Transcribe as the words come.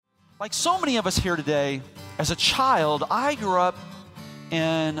Like so many of us here today, as a child, I grew up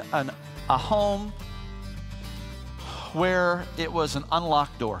in a home where it was an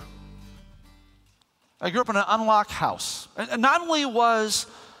unlocked door. I grew up in an unlocked house. And not only was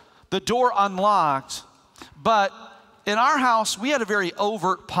the door unlocked, but in our house, we had a very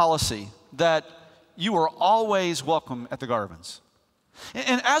overt policy that you were always welcome at the Garvins.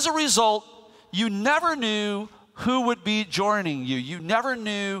 And as a result, you never knew who would be joining you. You never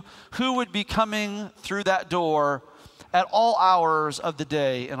knew who would be coming through that door at all hours of the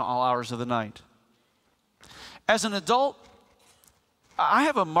day and all hours of the night. As an adult, I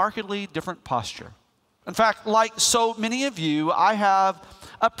have a markedly different posture. In fact, like so many of you, I have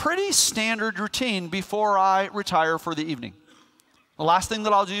a pretty standard routine before I retire for the evening. The last thing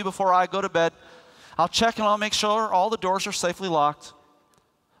that I'll do before I go to bed, I'll check and I'll make sure all the doors are safely locked.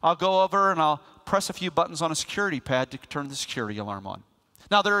 I'll go over and I'll press a few buttons on a security pad to turn the security alarm on.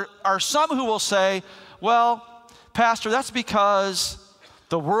 Now, there are some who will say, well, Pastor, that's because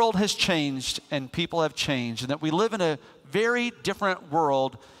the world has changed and people have changed, and that we live in a very different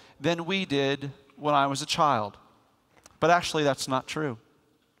world than we did when I was a child. But actually, that's not true.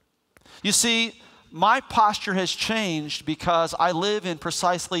 You see, my posture has changed because I live in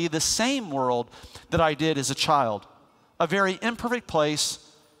precisely the same world that I did as a child, a very imperfect place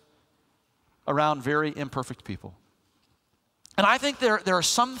around very imperfect people. And I think there are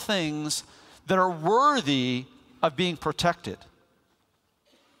some things that are worthy of being protected,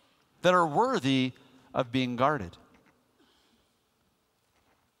 that are worthy of being guarded.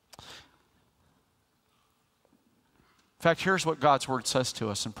 In fact, here's what God's word says to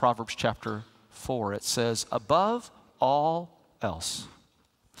us in Proverbs chapter 4. It says, above all else.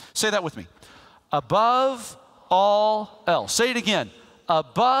 Say that with me. Above all else. Say it again.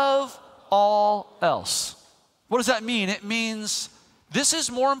 Above all else. What does that mean? It means this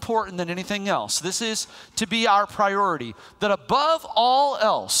is more important than anything else. This is to be our priority. That above all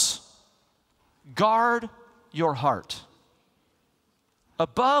else, guard your heart.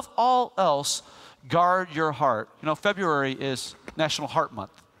 Above all else, guard your heart. You know, February is National Heart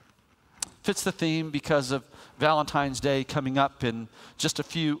Month. Fits the theme because of Valentine's Day coming up in just a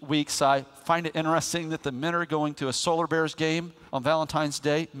few weeks. I find it interesting that the men are going to a Solar Bears game on Valentine's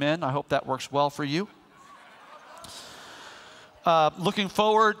Day. Men, I hope that works well for you. Looking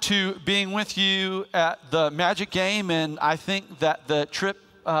forward to being with you at the Magic game, and I think that the trip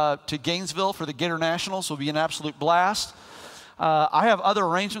to Gainesville for the Gator Nationals will be an absolute blast. I have other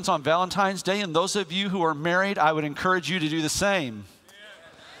arrangements on Valentine's Day, and those of you who are married, I would encourage you to do the same.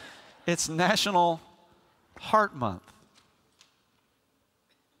 It's National Heart Month.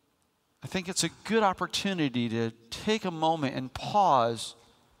 I think it's a good opportunity to take a moment and pause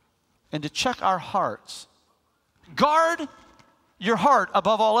and to check our hearts. Guard your heart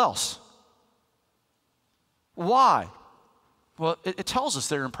above all else. Why? Well, it tells us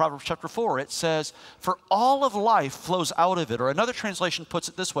there in Proverbs chapter 4. It says, for all of life flows out of it. Or another translation puts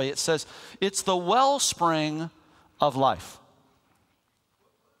it this way. It says, it's the wellspring of life.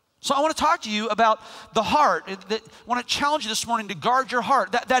 So I want to talk to you about the heart. I want to challenge you this morning to guard your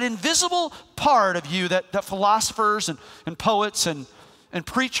heart. That invisible part of you that philosophers and poets and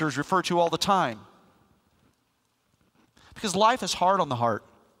preachers refer to all the time. Because life is hard on the heart.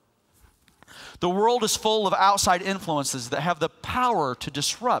 The world is full of outside influences that have the power to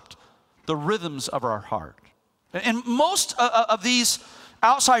disrupt the rhythms of our heart. And most of these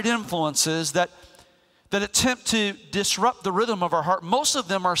outside influences that attempt to disrupt the rhythm of our heart, most of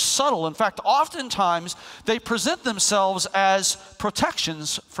them are subtle. In fact, oftentimes they present themselves as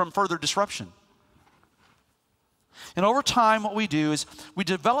protections from further disruption. And over time, what we do is we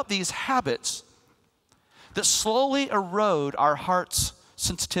develop these habits that slowly erode our heart's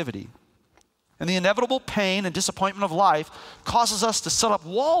sensitivity. And the inevitable pain and disappointment of life causes us to set up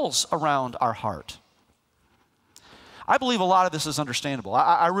walls around our heart. I believe a lot of this is understandable.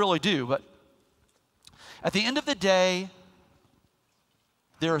 I really do, but at the end of the day,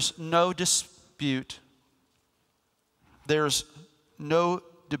 there's no dispute, there's no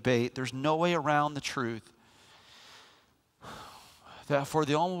debate, there's no way around the truth that for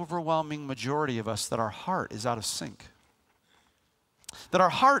the overwhelming majority of us, that our heart is out of sync, that our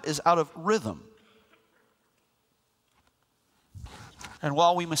heart is out of rhythm. And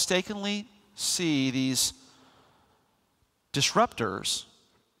while we mistakenly see these disruptors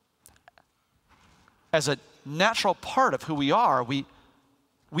as a natural part of who we are, we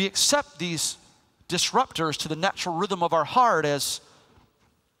accept these disruptors to the natural rhythm of our heart as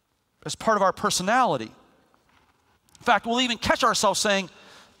part of our personality. In fact, we'll even catch ourselves saying,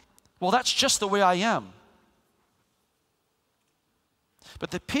 well, that's just the way I am. But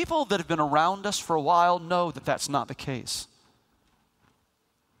the people that have been around us for a while know that that's not the case.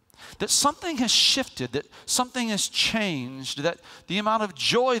 That something has shifted, that something has changed, that the amount of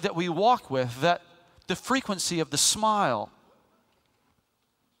joy that we walk with, that the frequency of the smile,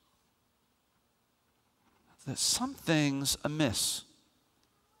 that something's amiss.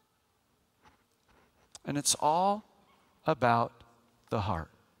 And it's all about the heart.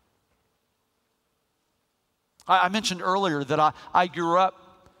 I mentioned earlier that I grew up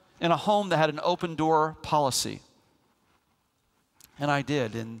in a home that had an open door policy. And I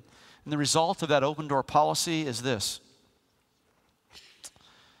did. And the result of that open door policy is this.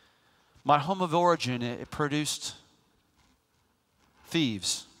 My home of origin, it produced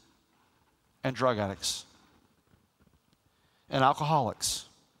thieves and drug addicts and alcoholics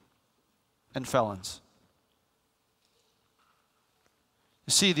and felons.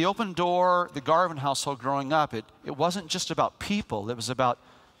 You see, the open door, the Garvin household growing up, it wasn't just about people. It was about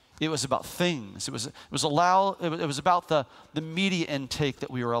things. It was about the media intake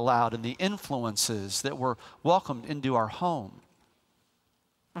that we were allowed and the influences that were welcomed into our home.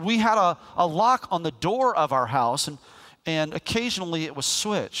 We had a lock on the door of our house, and occasionally it was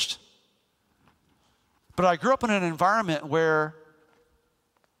switched. But I grew up in an environment where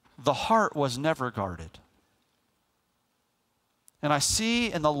the heart was never guarded. And I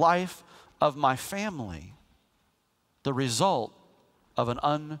see in the life of my family the result of an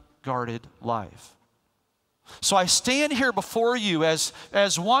unguarded life. So I stand here before you as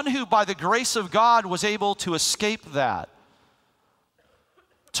one who, by the grace of God, was able to escape that.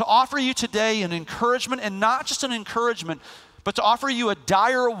 To offer you today an encouragement, and not just an encouragement, but to offer you a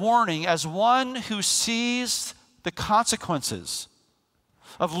dire warning as one who sees the consequences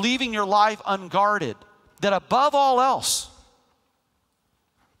of leaving your life unguarded, that above all else,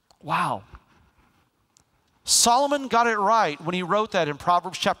 wow, Solomon got it right when he wrote that in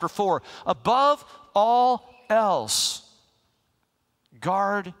Proverbs chapter 4. Above all else,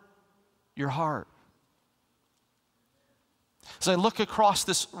 guard your heart. As I look across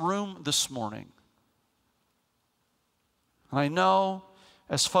this room this morning, and I know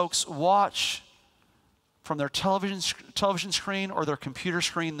as folks watch from their television screen or their computer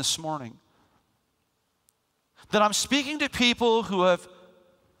screen this morning, that I'm speaking to people who have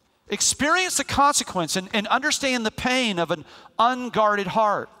experienced the consequence and understand the pain of an unguarded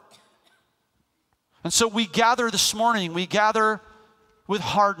heart. And so we gather this morning, we gather with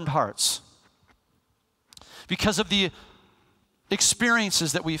hardened hearts because of the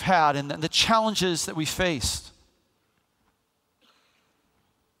experiences that we've had and the challenges that we faced.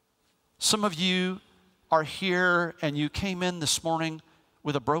 Some of you are here and you came in this morning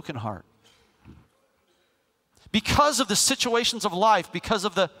with a broken heart. Because of the situations of life, because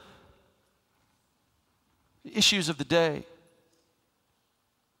of the issues of the day.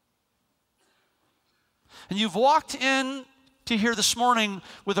 And you've walked in to here this morning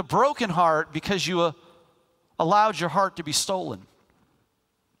with a broken heart because you allowed your heart to be stolen.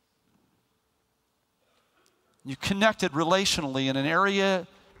 You connected relationally in an area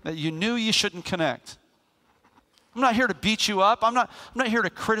that you knew you shouldn't connect. I'm not here to beat you up. I'm not here to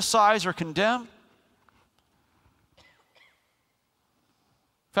criticize or condemn.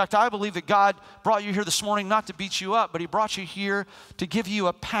 In fact, I believe that God brought you here this morning not to beat you up, but He brought you here to give you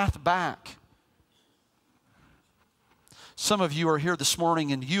a path back. Some of you are here this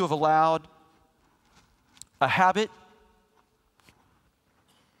morning and you have allowed a habit,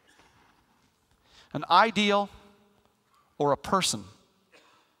 an ideal, or a person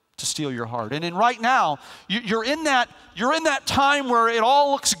to steal your heart. And right now, you're in that time where it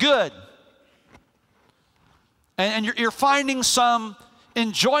all looks good. And you're finding some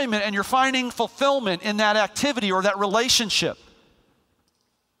enjoyment and you're finding fulfillment in that activity or that relationship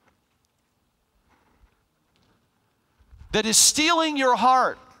that is stealing your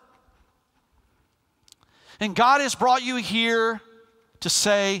heart. And God has brought you here to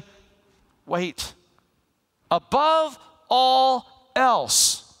say, wait, above all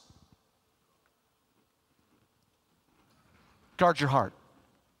else, guard your heart.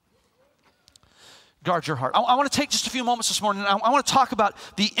 Guard your heart. I want to take just a few moments this morning. I want to talk about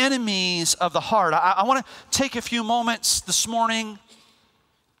the enemies of the heart. I want to take a few moments this morning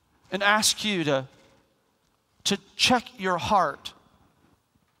and ask you to check your heart.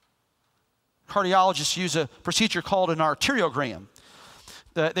 Cardiologists use a procedure called an arteriogram.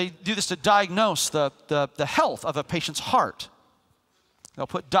 They do this to diagnose the health of a patient's heart. They'll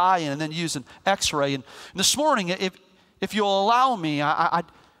put dye in and then use an x-ray. And this morning, if you'll allow me, I'd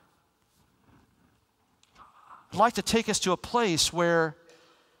like to take us to a place where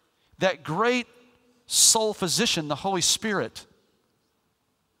that great soul physician, the Holy Spirit,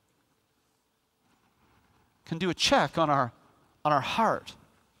 can do a check on our heart.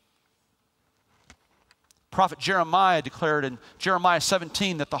 Prophet Jeremiah declared in Jeremiah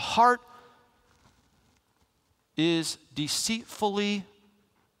 17 that the heart is deceitfully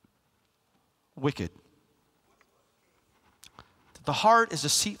wicked. The heart is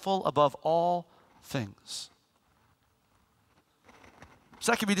deceitful above all things.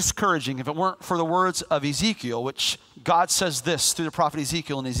 So that could be discouraging if it weren't for the words of Ezekiel, which God says this through the prophet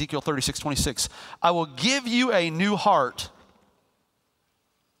Ezekiel in Ezekiel 36:26. I will give you a new heart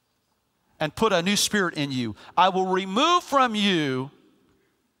and put a new spirit in you. I will remove from you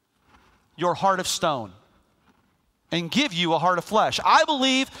your heart of stone and give you a heart of flesh. I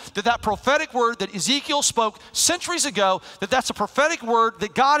believe that prophetic word that Ezekiel spoke centuries ago, that's a prophetic word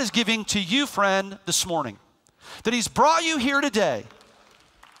that God is giving to you, friend, this morning. That he's brought you here today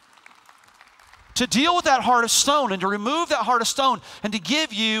to deal with that heart of stone and to remove that heart of stone and to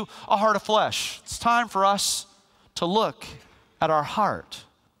give you a heart of flesh. It's time for us to look at our heart.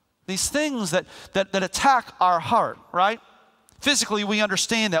 These things that attack our heart, right? Physically, we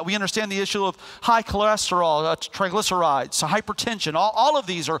understand that. We understand the issue of high cholesterol, triglycerides, hypertension. All of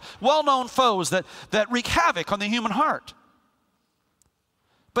these are well-known foes that wreak havoc on the human heart.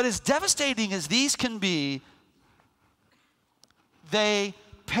 But as devastating as these can be, they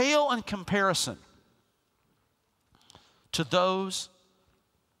pale in comparison to those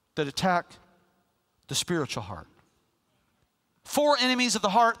that attack the spiritual heart. 4 enemies of the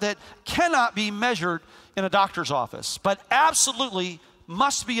heart that cannot be measured in a doctor's office, but absolutely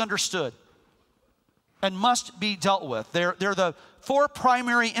must be understood and must be dealt with. They're the 4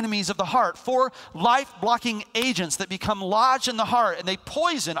 primary enemies of the heart, 4 life-blocking agents that become lodged in the heart, and they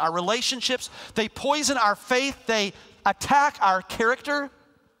poison our relationships, they poison our faith, they attack our character.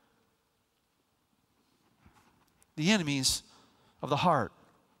 The enemies of the heart.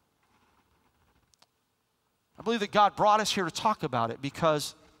 I believe that God brought us here to talk about it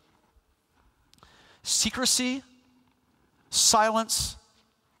because secrecy, silence,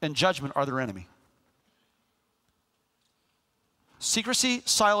 and judgment are their enemy. Secrecy,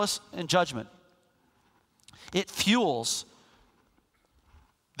 silence, and judgment. It fuels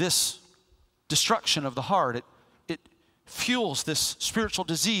this destruction of the heart. It fuels this spiritual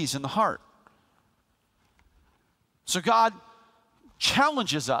disease in the heart. So God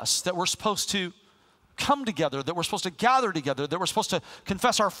challenges us that we're supposed to come together, that we're supposed to gather together, that we're supposed to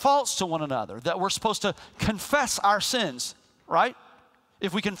confess our faults to one another, that we're supposed to confess our sins, right?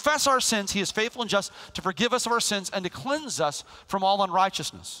 If we confess our sins, he is faithful and just to forgive us of our sins and to cleanse us from all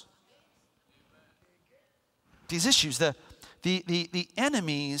unrighteousness. These issues, the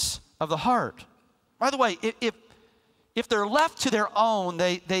enemies of the heart. By the way, if they're left to their own,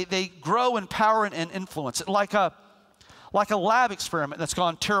 they grow in power and influence, like a lab experiment that's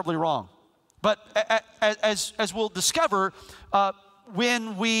gone terribly wrong. But as we'll discover,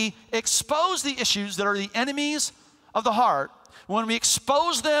 when we expose the issues that are the enemies of the heart, when we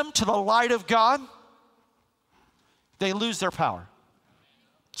expose them to the light of God, they lose their power.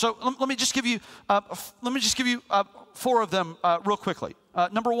 So let me just give you 4 of them real quickly.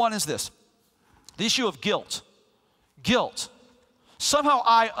 Number 1 is this: the issue of guilt. Guilt. Somehow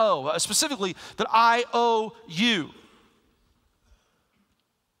I owe, specifically that I owe you.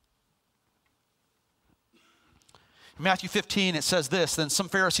 In Matthew 15, it says this: then some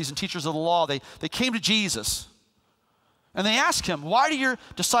Pharisees and teachers of the law, they came to Jesus, and they asked him, why do your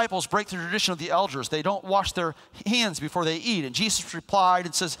disciples break the tradition of the elders? They don't wash their hands before they eat. And Jesus replied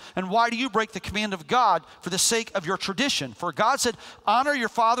and says, and why do you break the command of God for the sake of your tradition? For God said, honor your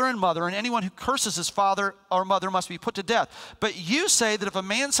father and mother, and anyone who curses his father or mother must be put to death. But you say that if a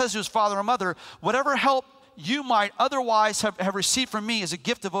man says to his father or mother, whatever help you might otherwise have received from me is a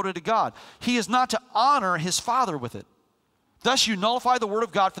gift devoted to God, he is not to honor his father with it. Thus you nullify the word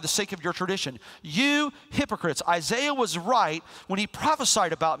of God for the sake of your tradition. You hypocrites, Isaiah was right when he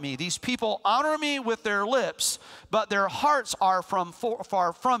prophesied about me. These people honor me with their lips, but their hearts are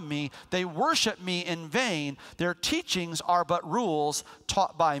far from me. They worship me in vain. Their teachings are but rules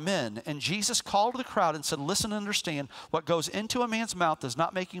taught by men. And Jesus called to the crowd and said, listen and understand, what goes into a man's mouth does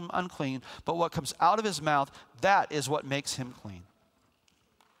not make him unclean, but what comes out of his mouth, that is what makes him clean.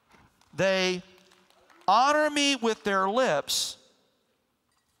 They honor me with their lips,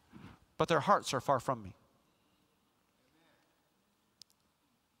 but their hearts are far from me.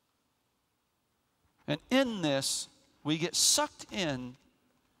 And in this, we get sucked in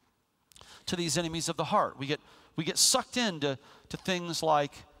to these enemies of the heart. We get sucked into things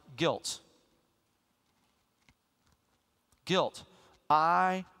like guilt. Guilt.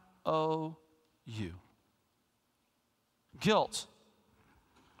 I owe you. Guilt.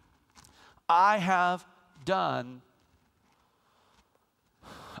 I have done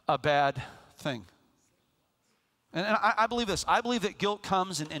a bad thing. And I believe this. I believe that guilt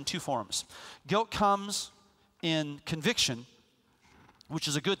comes in two forms. Guilt comes in conviction, which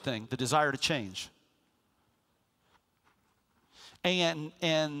is a good thing, the desire to change. And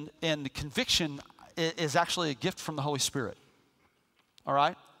the conviction is actually a gift from the Holy Spirit. All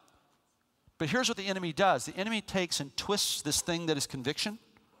right? But here's what the enemy does. The enemy takes and twists this thing that is conviction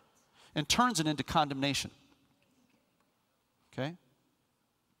and turns it into condemnation. Okay?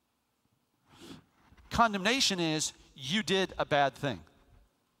 Condemnation is you did a bad thing.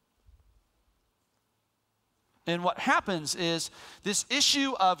 And what happens is this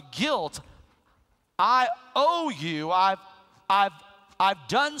issue of guilt, I owe you, I've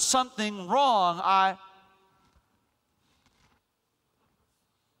done something wrong, I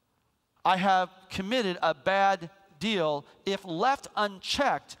have committed a bad deal. If left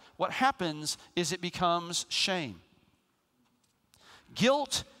unchecked, what happens is it becomes shame.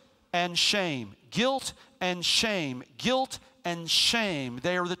 Guilt and shame. Guilt and shame. Guilt and shame.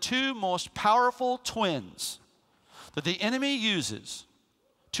 They are the two most powerful twins that the enemy uses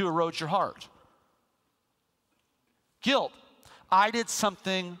to erode your heart. Guilt. I did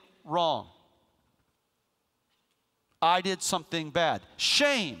something wrong. I did something bad.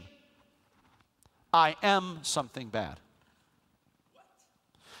 Shame. I am something bad.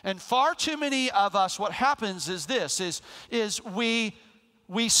 And far too many of us, what happens is this, is we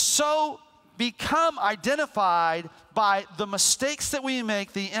so become identified by the mistakes that we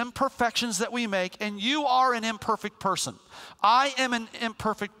make, the imperfections that we make, and you are an imperfect person. I am an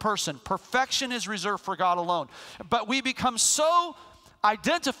imperfect person. Perfection is reserved for God alone. But we become so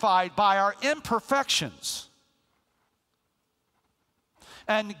identified by our imperfections.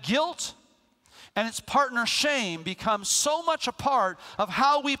 And guilt and its partner shame becomes so much a part of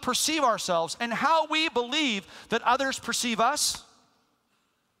how we perceive ourselves and how we believe that others perceive us,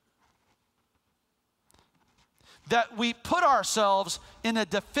 that we put ourselves in a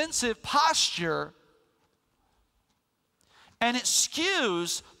defensive posture, and it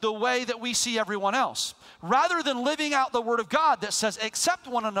skews the way that we see everyone else. Rather than living out the Word of God that says, accept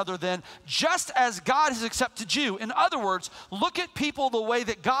one another then, just as God has accepted you. In other words, look at people the way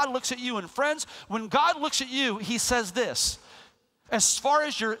that God looks at you. And friends, when God looks at you, He says this, as far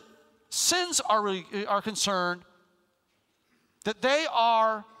as your sins are concerned, that they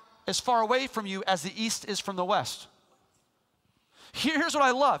are as far away from you as the east is from the west. Here's what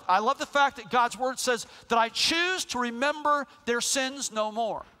I love. I love the fact that God's Word says that I choose to remember their sins no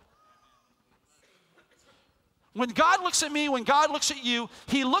more. When God looks at me, when God looks at you,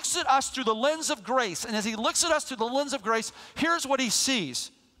 He looks at us through the lens of grace. And as He looks at us through the lens of grace, here's what He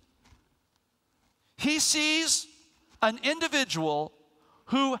sees. He sees an individual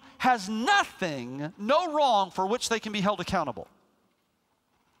who has nothing, no wrong for which they can be held accountable.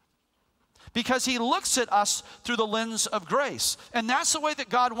 Because He looks at us through the lens of grace. And that's the way that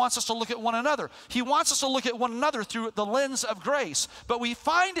God wants us to look at one another. He wants us to look at one another through the lens of grace. But we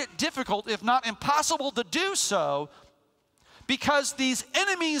find it difficult, if not impossible, to do so because these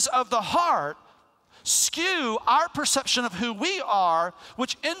enemies of the heart skew our perception of who we are,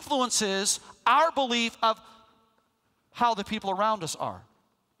 which influences our belief of how the people around us are.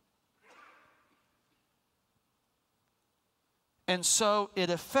 And so it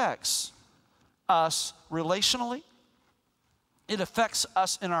affects us relationally, it affects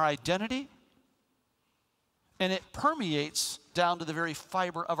us in our identity, and it permeates down to the very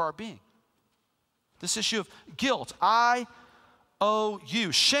fiber of our being. This issue of guilt, I owe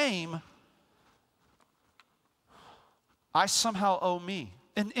you. Shame, I somehow owe me.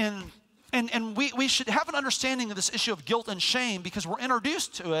 And we should have an understanding of this issue of guilt and shame because we're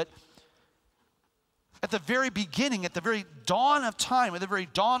introduced to it at the very beginning, at the very dawn of time, at the very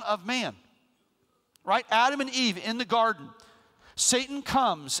dawn of man. Right? Adam and Eve in the garden. Satan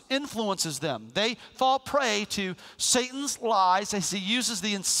comes, influences them. They fall prey to Satan's lies as he uses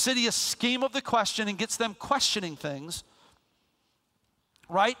the insidious scheme of the question and gets them questioning things.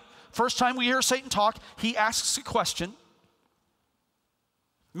 Right? First time we hear Satan talk, he asks a question.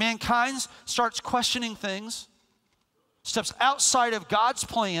 Mankind starts questioning things, steps outside of God's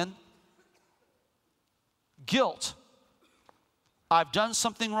plan. Guilt. I've done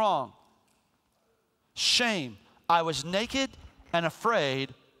something wrong. Shame. I was naked and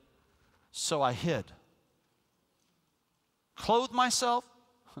afraid, so I hid. Clothed myself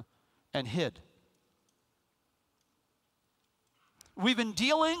and hid. We've been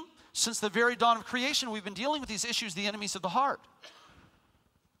dealing, since the very dawn of creation, we've been dealing with these issues, the enemies of the heart.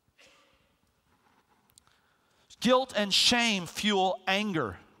 Guilt and shame fuel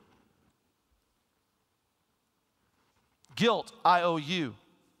anger. Guilt, I owe you.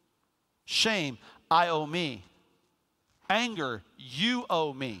 Shame, I owe me. Anger, you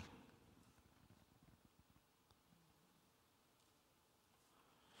owe me.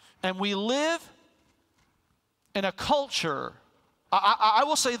 And we live in a culture, I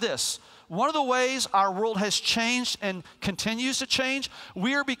will say this, one of the ways our world has changed and continues to change,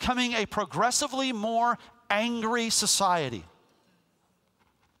 we are becoming a progressively more angry society.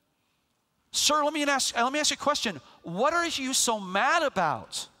 Sir, let me ask you a question. What are you so mad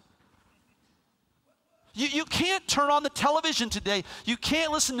about? You can't turn on the television today. You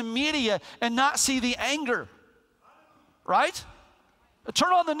can't listen to media and not see the anger, right?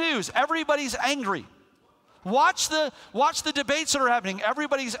 Turn on the news. Everybody's angry. Watch the debates that are happening.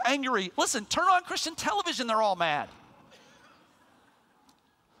 Everybody's angry. Listen, turn on Christian television. They're all mad.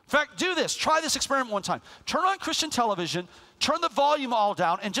 In fact, do this. Try this experiment one time. Turn on Christian television, turn the volume all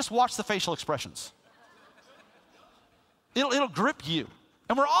down, and just watch the facial expressions. It'll grip you.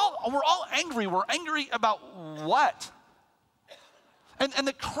 And we're all angry. We're angry about what? And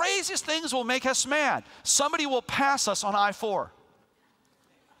the craziest things will make us mad. Somebody will pass us on I-4.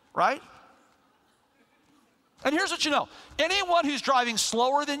 Right? And here's what you know. Anyone who's driving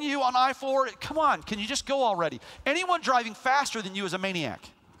slower than you on I-4, come on, can you just go already? Anyone driving faster than you is a maniac.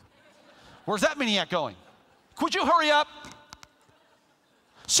 Where's that maniac going? Could you hurry up?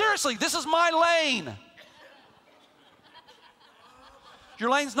 Seriously, this is my lane. Your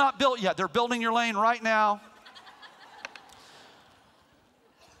lane's not built yet. They're building your lane right now.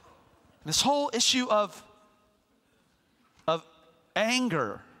 This whole issue of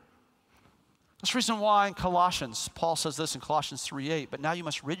anger. That's the reason why in Colossians, Paul says this in Colossians 3:8, but now you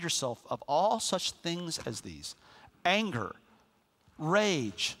must rid yourself of all such things as these: anger,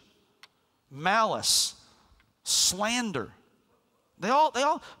 rage, malice, slander. They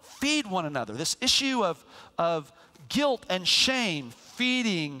all feed one another. This issue of guilt and shame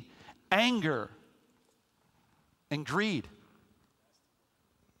feeding anger and greed.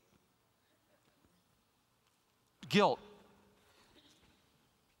 Guilt,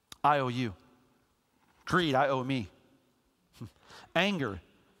 I owe you. Greed, I owe me. Anger,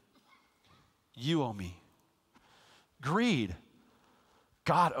 you owe me. Greed,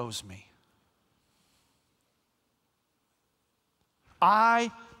 God owes me.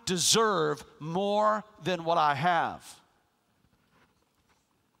 I deserve more than what I have.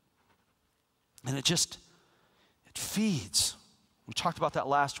 And it feeds. We talked about that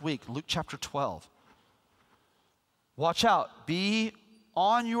last week, Luke chapter 12. Watch out. Be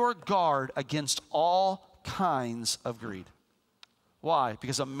on your guard against all kinds of greed. Why?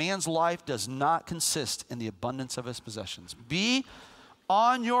 Because a man's life does not consist in the abundance of his possessions. Be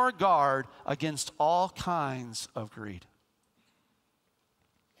on your guard against all kinds of greed.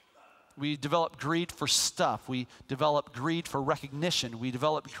 We develop greed for stuff. We develop greed for recognition. We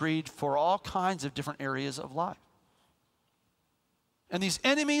develop greed for all kinds of different areas of life. And these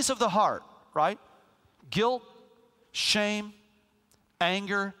enemies of the heart, right? Guilt, shame,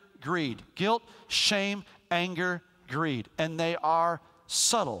 anger, greed. Guilt, shame, anger, greed. And they are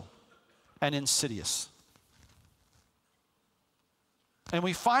subtle and insidious. And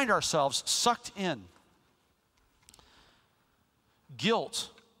we find ourselves sucked in. Guilt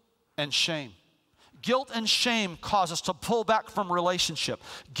and shame. Guilt and shame cause us to pull back from relationship.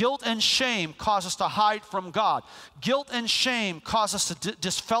 Guilt and shame cause us to hide from God. Guilt and shame cause us to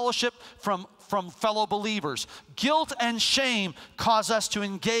disfellowship from fellow believers. Guilt and shame cause us to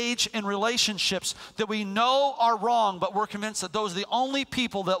engage in relationships that we know are wrong, but we're convinced that those are the only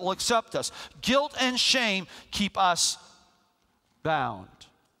people that will accept us. Guilt and shame keep us bound.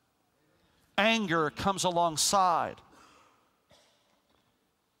 Anger comes alongside.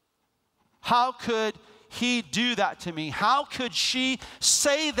 How could he do that to me? How could she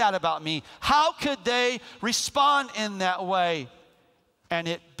say that about me? How could they respond in that way? And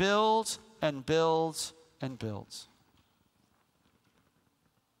it builds and builds and builds.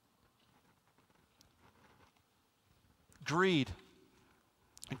 Greed.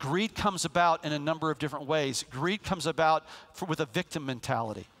 Greed comes about in a number of different ways. Greed comes about with a victim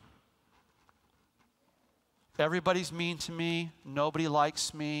mentality. Everybody's mean to me. Nobody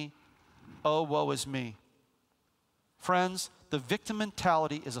likes me. Oh, woe is me. Friends, the victim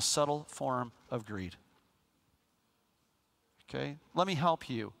mentality is a subtle form of greed. Okay? Let me help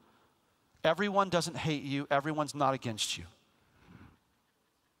you. Everyone doesn't hate you. Everyone's not against you.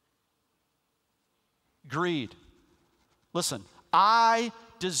 Greed. Listen, I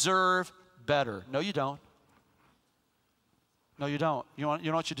deserve better. No, you don't. No, you don't. You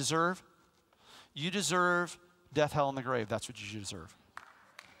know what you deserve? You deserve death, hell, and the grave. That's what you deserve.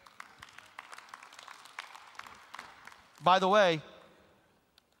 By the way,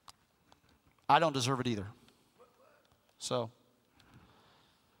 I don't deserve it either. So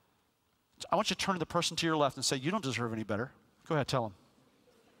I want you to turn to the person to your left and say, you don't deserve any better. Go ahead, tell them.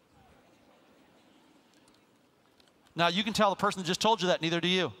 Now, you can tell the person that just told you that, neither do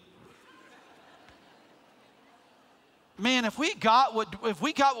you. Man, if we got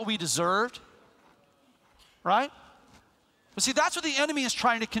what we deserved, right? But see, that's what the enemy is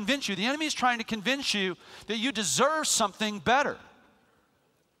trying to convince you. The enemy is trying to convince you that you deserve something better.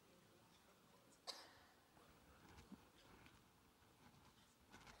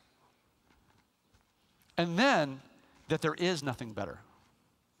 And then that there is nothing better.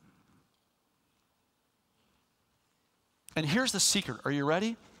 And here's the secret. Are you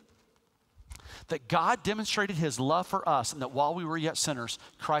ready? That God demonstrated his love for us, and that while we were yet sinners,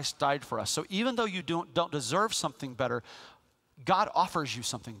 Christ died for us. So even though you don't deserve something better, God offers you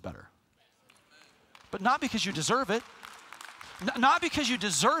something better. But not because you deserve it. Not because you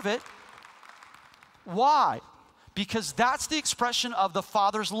deserve it. Why? Because that's the expression of the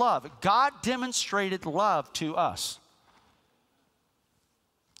Father's love. God demonstrated love to us.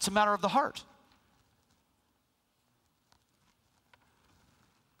 It's a matter of the heart.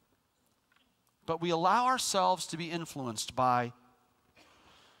 But we allow ourselves to be influenced by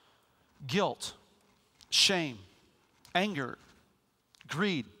guilt, shame, anger,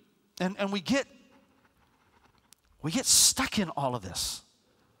 greed. And we get stuck in all of this.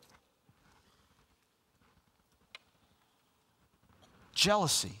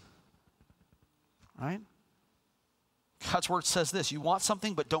 Jealousy, right? God's word says this: you want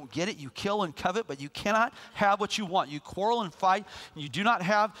something but don't get it. You kill and covet, but you cannot have what you want. You quarrel and fight, and you do not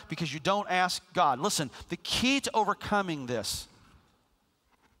have because you don't ask God. Listen, the key to overcoming this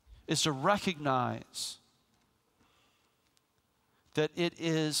is to recognize that it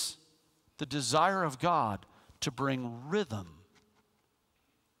is the desire of God to bring rhythm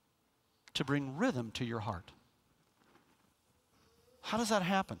to your heart. How does that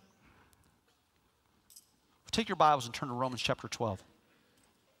happen? Take your Bibles and turn to Romans chapter 12.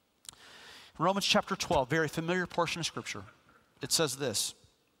 Romans chapter 12, very familiar portion of Scripture. It says this,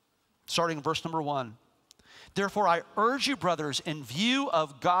 starting in verse number 1. Therefore, I urge you, brothers, in view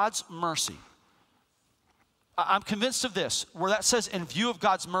of God's mercy. I'm convinced of this. Where that says in view of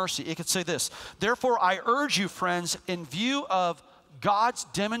God's mercy, it could say this. Therefore, I urge you, friends, in view of God's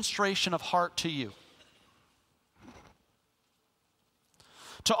demonstration of heart to you,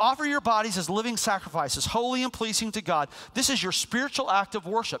 to offer your bodies as living sacrifices, holy and pleasing to God. This is your spiritual act of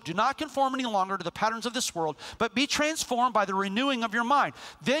worship. Do not conform any longer to the patterns of this world, but be transformed by the renewing of your mind.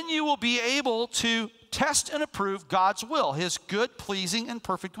 Then you will be able to test and approve God's will, his good, pleasing, and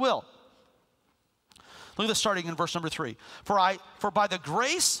perfect will. Look at this starting in verse number 3. For by the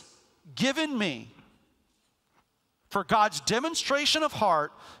grace given me, for God's demonstration of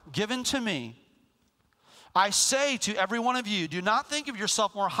heart given to me, I say to every one of you, do not think of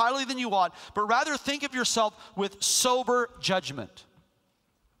yourself more highly than you ought, but rather think of yourself with sober judgment.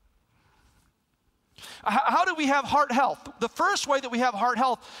 How do we have heart health? The first way that we have heart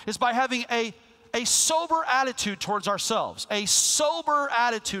health is by having a sober attitude towards ourselves, a sober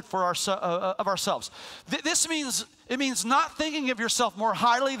attitude for of ourselves. This means not thinking of yourself more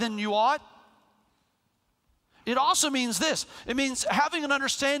highly than you ought. It also means this. It means having an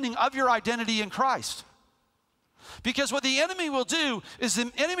understanding of your identity in Christ. Because what the enemy will do is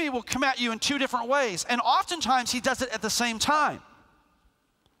the enemy will come at you in two different ways, and oftentimes he does it at the same time.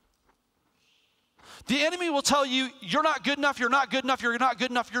 The enemy will tell you, you're not good enough, you're not good enough, you're not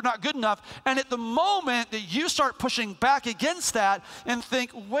good enough, you're not good enough. And at the moment that you start pushing back against that and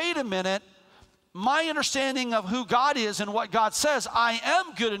think, wait a minute, my understanding of who God is and what God says, I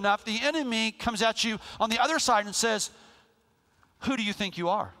am good enough, the enemy comes at you on the other side and says, who do you think you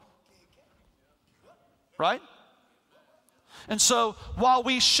are? Right? And so, while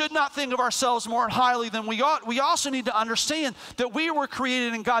we should not think of ourselves more highly than we ought, we also need to understand that we were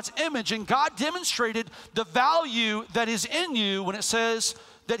created in God's image, and God demonstrated the value that is in you when it says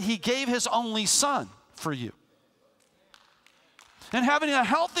that he gave his only son for you. And having a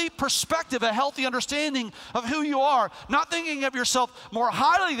healthy perspective, a healthy understanding of who you are, not thinking of yourself more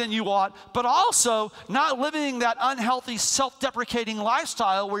highly than you ought, but also not living that unhealthy, self-deprecating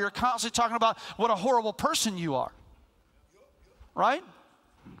lifestyle where you're constantly talking about what a horrible person you are. Right?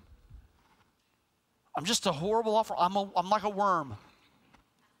 I'm just a horrible offer. I'm like a worm.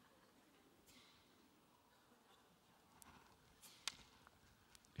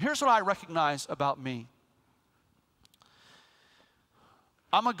 Here's what I recognize about me.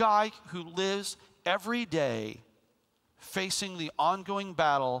 I'm a guy who lives every day facing the ongoing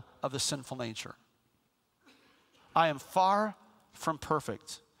battle of the sinful nature. I am far from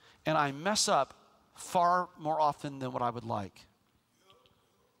perfect, and I mess up far more often than what I would like.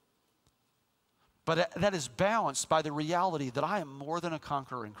 But that is balanced by the reality that I am more than a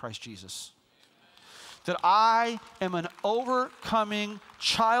conqueror in Christ Jesus. That I am an overcoming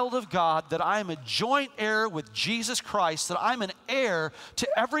child of God, that I am a joint heir with Jesus Christ, that I'm an heir to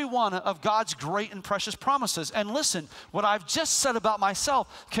every one of God's great and precious promises. And listen, what I've just said about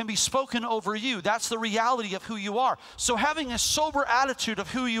myself can be spoken over you. That's the reality of who you are. So having a sober attitude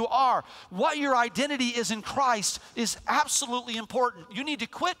of who you are, what your identity is in Christ, is absolutely important. You need to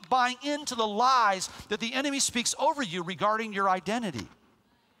quit buying into the lies that the enemy speaks over you regarding your identity.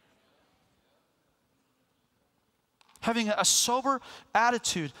 Having a sober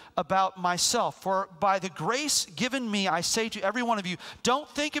attitude about myself. For by the grace given me, I say to every one of you, don't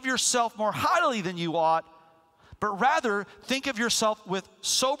think of yourself more highly than you ought, but rather think of yourself with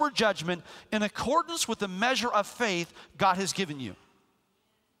sober judgment in accordance with the measure of faith God has given you.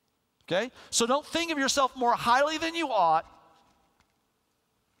 Okay? So don't think of yourself more highly than you ought,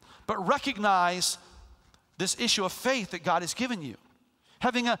 but recognize this issue of faith that God has given you.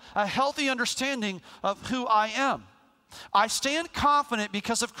 Having a healthy understanding of who I am. I stand confident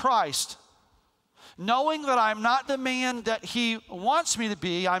because of Christ, knowing that I'm not the man that He wants me to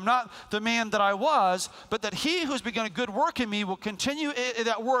be. I'm not the man that I was, but that He who has begun a good work in me will continue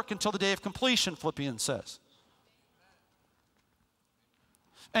that work until the day of completion, Philippians says.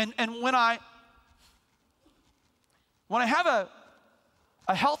 And when I have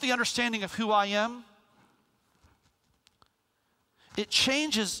a healthy understanding of who I am, it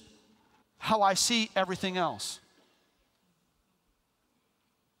changes how I see everything else.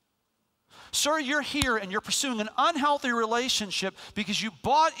 Sir, you're here and you're pursuing an unhealthy relationship because you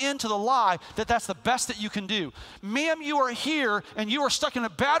bought into the lie that that's the best that you can do. Ma'am, you are here and you are stuck in a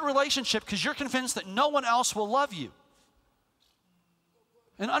bad relationship because you're convinced that no one else will love you.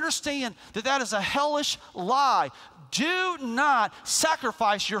 And understand that that is a hellish lie. Do not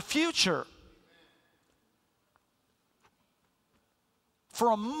sacrifice your future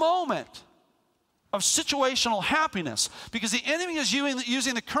for a moment of situational happiness, because the enemy is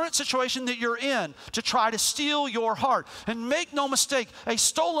using the current situation that you're in to try to steal your heart. And make no mistake, a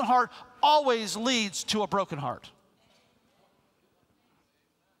stolen heart always leads to a broken heart.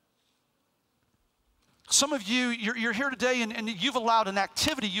 Some of you, you're here today and you've allowed an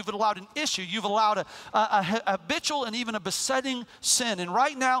activity, you've allowed an issue, you've allowed a habitual and even a besetting sin. And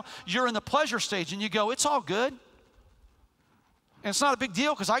right now, you're in the pleasure stage and you go, it's all good. And it's not a big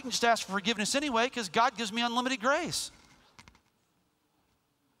deal because I can just ask for forgiveness anyway because God gives me unlimited grace.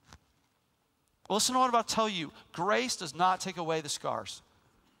 Well, listen to what I'm about to tell you. Grace does not take away the scars.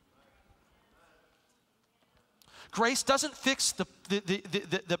 Grace doesn't fix the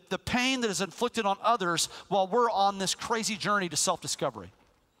pain that is inflicted on others while we're on this crazy journey to self-discovery.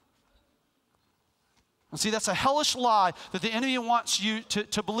 And see, that's a hellish lie that the enemy wants you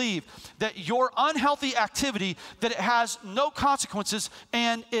to believe, that your unhealthy activity, that it has no consequences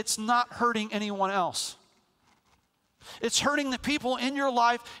and it's not hurting anyone else. It's hurting the people in your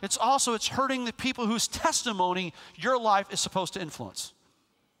life. It's hurting the people whose testimony your life is supposed to influence.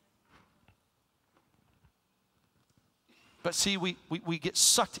 But see, we get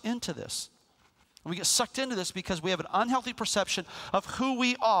sucked into this. We get sucked into this because we have an unhealthy perception of who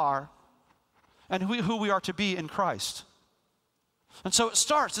we are and who we are to be in Christ. And so it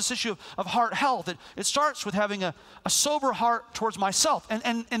starts, this issue of heart health, it starts with having a sober heart towards myself.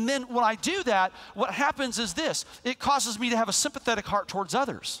 And then when I do that, what happens is this, it causes me to have a sympathetic heart towards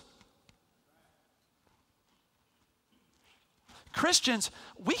others. Christians,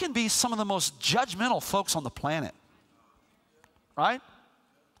 we can be some of the most judgmental folks on the planet, right?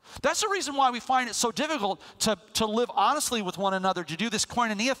 That's the reason why we find it so difficult to live honestly with one another, to do this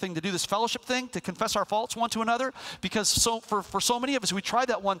koinonia thing, to do this fellowship thing, to confess our faults one to another. Because for so many of us, we tried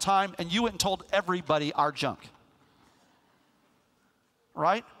that one time and you went and told everybody our junk.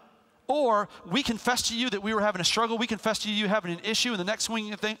 Right? Or we confessed to you that we were having a struggle. We confessed to you having an issue. And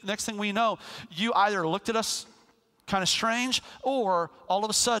the next thing we know, you either looked at us kind of strange, or all of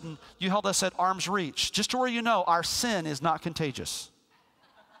a sudden you held us at arm's reach. Just to where you know our sin is not contagious.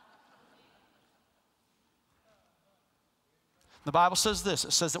 The Bible says this.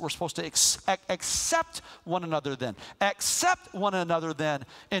 It says that we're supposed to accept one another then. Accept one another then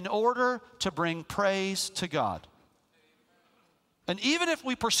in order to bring praise to God. And even if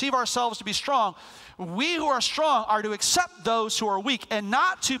we perceive ourselves to be strong, we who are strong are to accept those who are weak and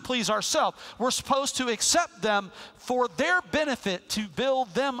not to please ourselves. We're supposed to accept them for their benefit, to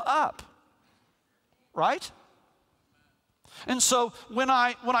build them up. Right? And so when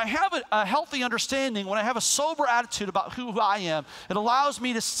I have a healthy understanding, when I have a sober attitude about who I am, it allows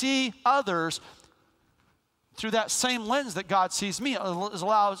me to see others through that same lens that God sees me. It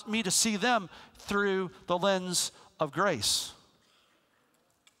allows me to see them through the lens of grace.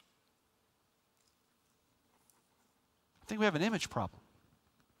 I think we have an image problem.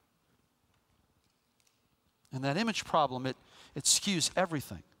 And that image problem, it skews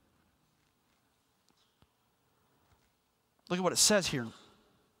everything. Look at what it says here in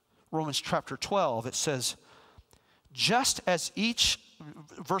Romans chapter 12. It says,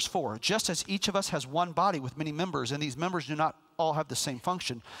 verse 4, just as each of us has one body with many members, and these members do not all have the same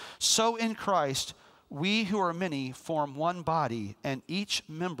function, so in Christ, we who are many form one body, and each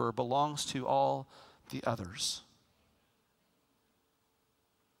member belongs to all the others.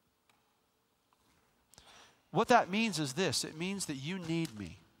 What that means is this. It means that you need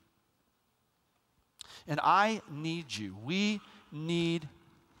me. And I need you. We need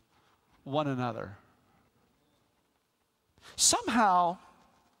one another. Somehow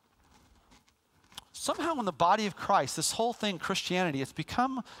in the body of Christ, this whole thing, Christianity, it's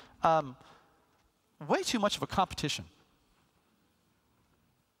become way too much of a competition.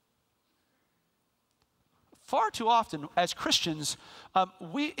 Far too often, as Christians,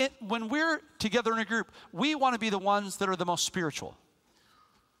 when we're together in a group, we want to be the ones that are the most spiritual.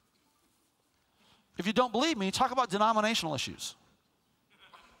 If you don't believe me, talk about denominational issues.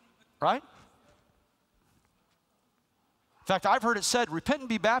 Right? In fact, I've heard it said, repent and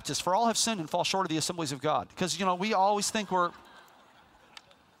be baptized, for all have sinned and fall short of the assemblies of God. Because, we always think we're...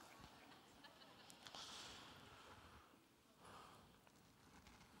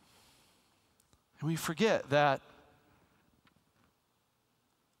 And we forget that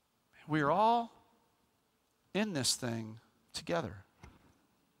we are all in this thing together.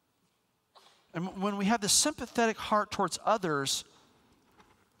 And when we have this sympathetic heart towards others,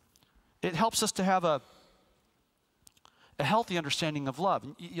 it helps us to have a healthy understanding of love.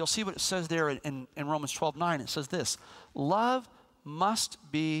 And you'll see what it says there in Romans 12:9. It says this, love must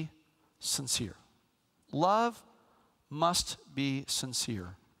be sincere. Love must be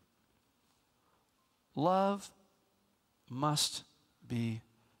sincere. Love must be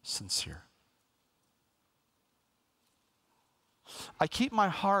sincere. I keep my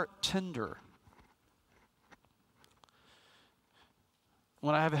heart tender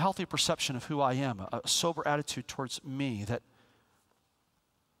when I have a healthy perception of who I am, a sober attitude towards me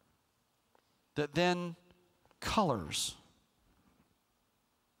that then colors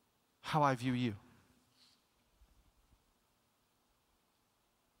how I view you.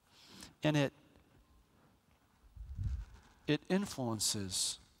 And it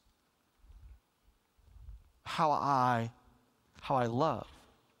influences how I love.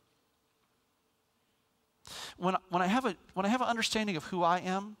 When I have an understanding of who I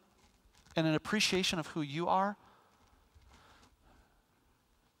am and an appreciation of who you are,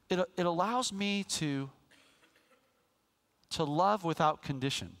 it allows me to love without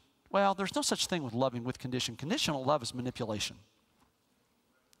condition. Well, there's no such thing with loving with condition. Conditional love is manipulation.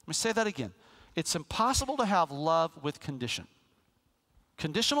 Let me say that again. It's impossible to have love with condition.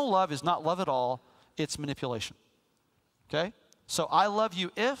 Conditional love is not love at all. It's manipulation. Okay? So I love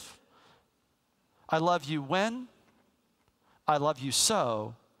you if, I love you when, I love you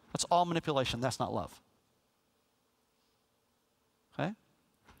so. That's all manipulation. That's not love. Okay?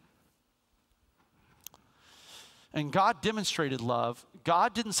 And God demonstrated love.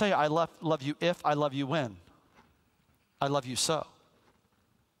 God didn't say, I love you if, I love you when, I love you so.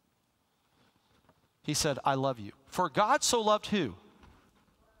 He said, I love you. For God so loved who?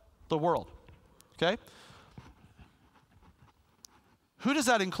 The world. Okay? Who does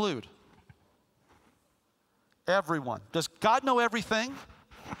that include? Everyone. Does God know everything?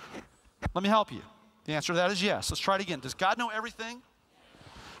 Let me help you. The answer to that is yes. Let's try it again. Does God know everything?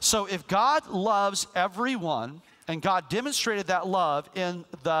 So if God loves everyone, and God demonstrated that love in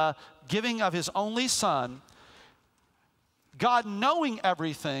the giving of his only son, God knowing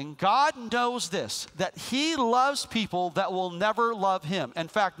everything, God knows this, that he loves people that will never love him. In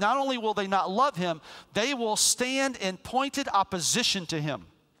fact, not only will they not love him, they will stand in pointed opposition to him.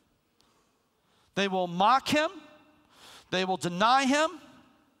 They will mock him. They will deny him.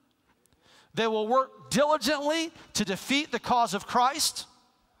 They will work diligently to defeat the cause of Christ.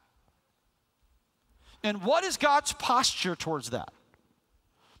 And what is God's posture towards that?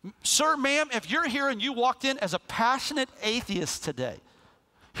 Sir, ma'am, if you're here and you walked in as a passionate atheist today,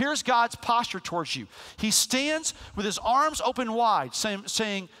 here's God's posture towards you. He stands with his arms open wide,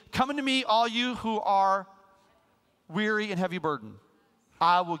 saying, come unto me, all you who are weary and heavy burdened.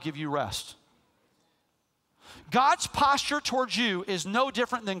 I will give you rest. God's posture towards you is no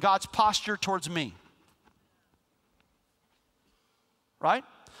different than God's posture towards me. Right?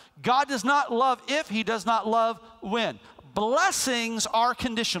 God does not love if, he does not love when. Blessings are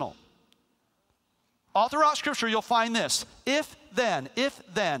conditional. All throughout Scripture, you'll find this. If then, if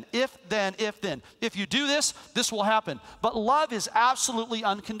then, if then, if then. If you do this, this will happen. But love is absolutely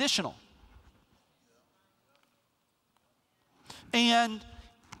unconditional. And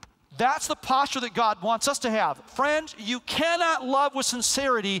that's the posture that God wants us to have. Friends, you cannot love with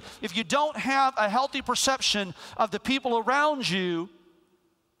sincerity if you don't have a healthy perception of the people around you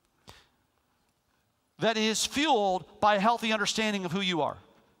that is fueled by a healthy understanding of who you are.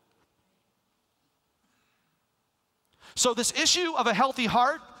 So this issue of a healthy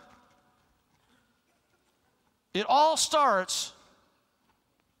heart, it all starts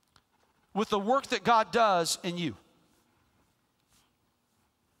with the work that God does in you.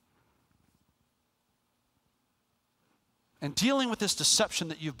 And dealing with this deception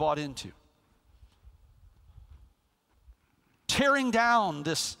that you've bought into. Tearing down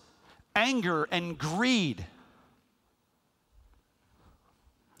this anger and greed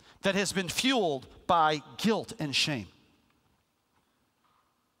that has been fueled by guilt and shame.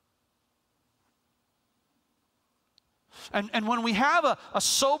 And when we have a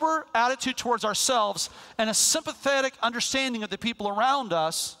sober attitude towards ourselves and a sympathetic understanding of the people around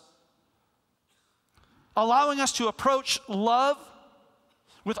us, allowing us to approach love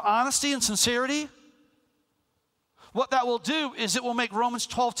with honesty and sincerity, what that will do is it will make Romans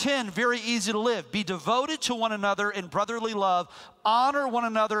 12:10 very easy to live. Be devoted to one another in brotherly love. Honor one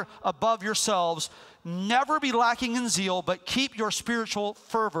another above yourselves. Never be lacking in zeal, but keep your spiritual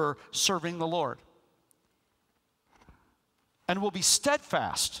fervor serving the Lord. And we'll be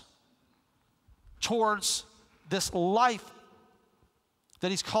steadfast towards this life that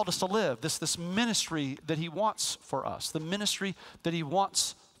he's called us to live, this ministry that he wants for us, the ministry that he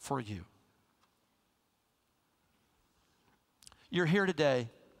wants for you. You're here today.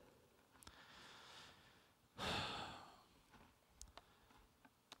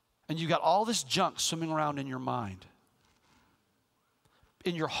 And you got all this junk swimming around in your mind.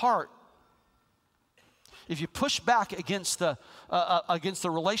 In your heart, if you push back against the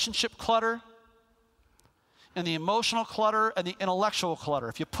relationship clutter and the emotional clutter and the intellectual clutter,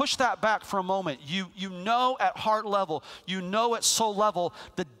 if you push that back for a moment, you know at heart level, you know at soul level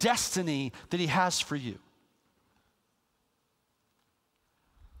the destiny that he has for you.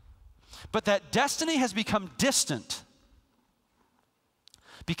 But that destiny has become distant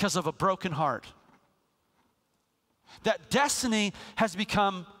because of a broken heart. That destiny has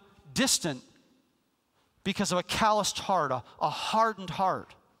become distant because of a calloused heart, a hardened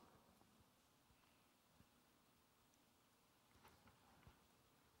heart.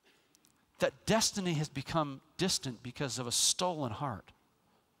 That destiny has become distant because of a stolen heart.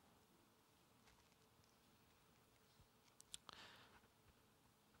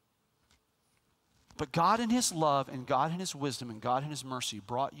 But God in his love and God in his wisdom and God in his mercy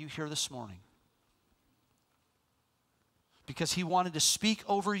brought you here this morning because he wanted to speak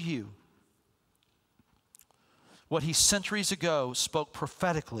over you what he centuries ago spoke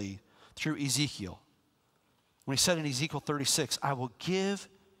prophetically through Ezekiel. When he said in Ezekiel 36, I will give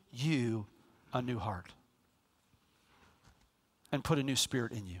you a new heart and put a new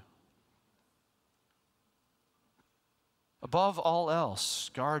spirit in you. Above all else,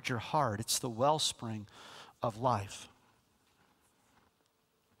 guard your heart. It's the wellspring of life.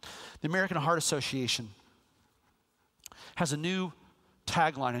 The American Heart Association has a new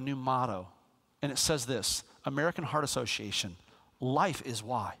tagline, a new motto, and it says this: American Heart Association, life is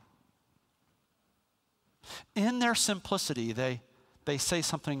why. In their simplicity, they say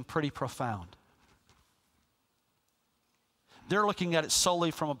something pretty profound. They're looking at it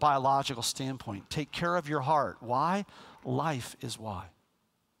solely from a biological standpoint. Take care of your heart. Why? Life is why.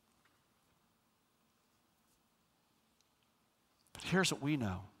 But here's what we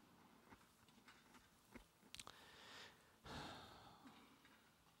know.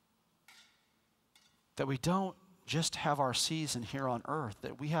 That we don't just have our season here on earth,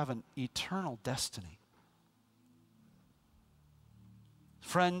 that we have an eternal destiny.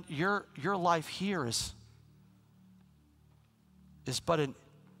 Friend, your life here is but an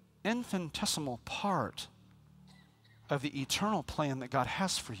infinitesimal part of the eternal plan that God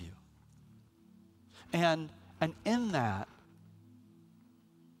has for you. And in that,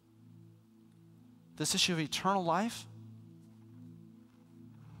 this issue of eternal life,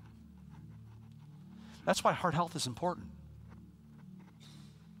 that's why heart health is important.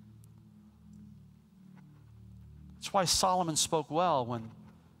 That's why Solomon spoke well when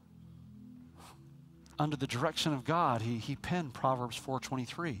under the direction of God, he penned Proverbs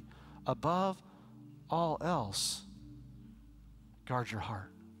 4:23. Above all else, guard your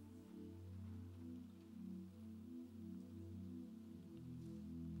heart.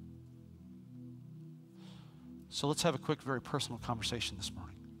 So let's have a quick, very personal conversation this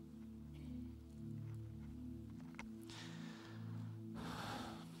morning.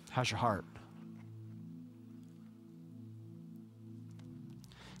 How's your heart?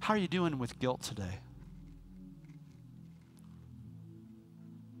 How are you doing with guilt today?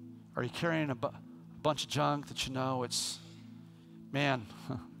 Are you carrying a bunch of junk that you know it's, man,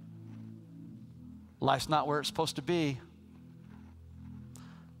 life's not where it's supposed to be.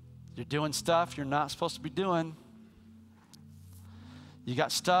 You're doing stuff you're not supposed to be doing. You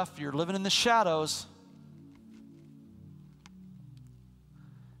got stuff, you're living in the shadows.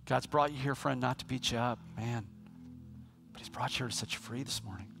 God's brought you here, friend, not to beat you up, man. But he's brought you here to set you free this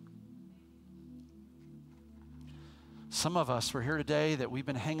morning. Some of us, we're here today that we've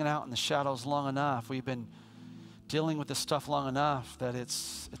been hanging out in the shadows long enough. We've been dealing with this stuff long enough that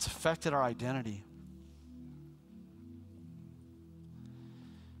it's affected our identity.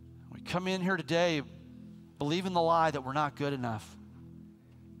 We come in here today believing the lie that we're not good enough.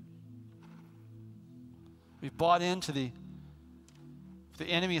 We've bought into the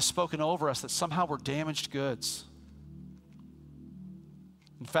enemy has spoken over us that somehow we're damaged goods.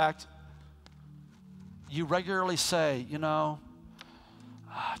 In fact, you regularly say, you know,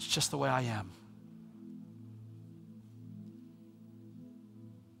 it's just the way I am.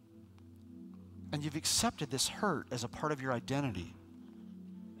 And you've accepted this hurt as a part of your identity.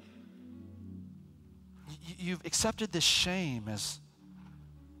 You've accepted this shame as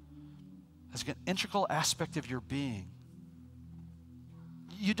an integral aspect of your being.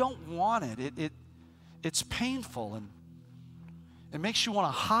 You don't want it. It's painful, and it makes you want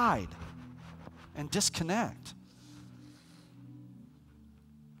to hide and disconnect.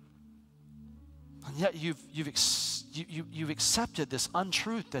 And yet you've accepted this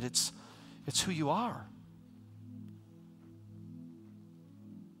untruth that it's who you are.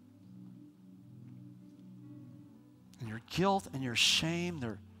 And your guilt and your shame,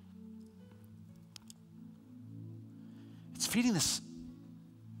 it's feeding this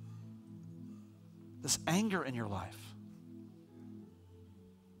anger in your life.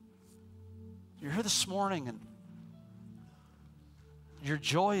 You're here this morning and your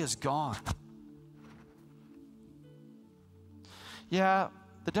joy is gone. Yeah,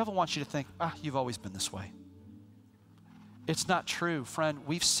 the devil wants you to think, you've always been this way. It's not true, friend.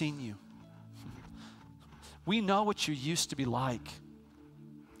 We've seen you. We know what you used to be like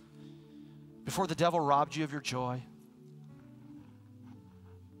before the devil robbed you of your joy,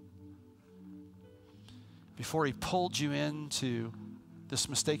 before he pulled you into this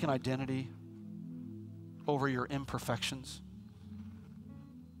mistaken identity over your imperfections.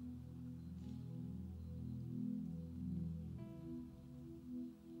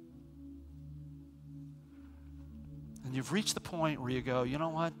 And you've reached the point where you go, you know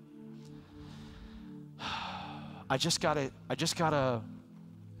what? I just gotta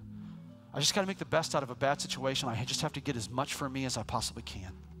make the best out of a bad situation. I just have to get as much for me as I possibly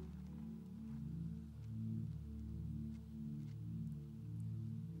can.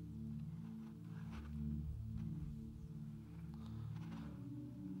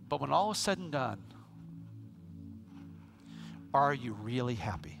 But when all is said and done, are you really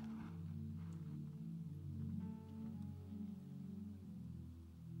happy?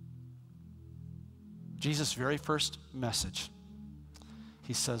 Jesus' very first message,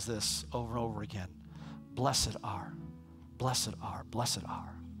 he says this over and over again. Blessed are, blessed are, blessed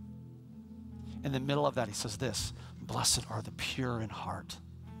are. In the middle of that, he says this, blessed are the pure in heart.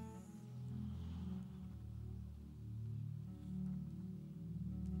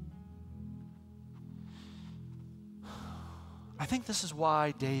 I think this is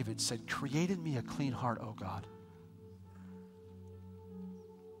why David said, create in me a clean heart, O God,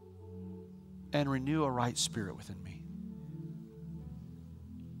 and renew a right spirit within me.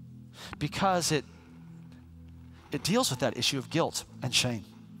 Because it deals with that issue of guilt and shame.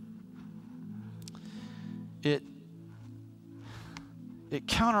 It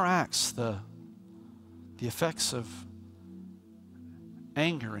counteracts the effects of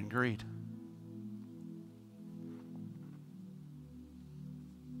anger and greed.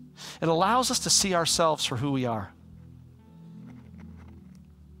 It allows us to see ourselves for who we are.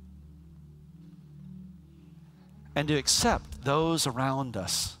 And to accept those around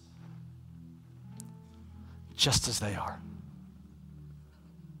us just as they are.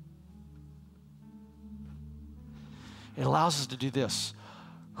 It allows us to do this.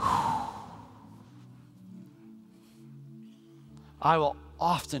 I will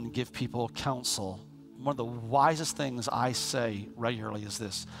often give people counsel. One of the wisest things I say regularly is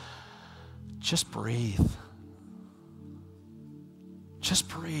this: just breathe. Just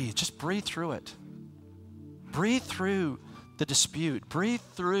breathe. Just breathe through it. Breathe through the dispute. Breathe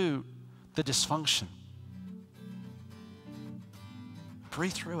through the dysfunction.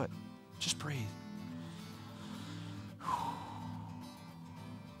 Breathe through it. Just breathe.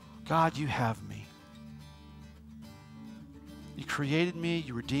 God, you have me. You created me,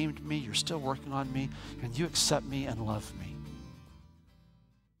 you redeemed me, you're still working on me, and you accept me and love me.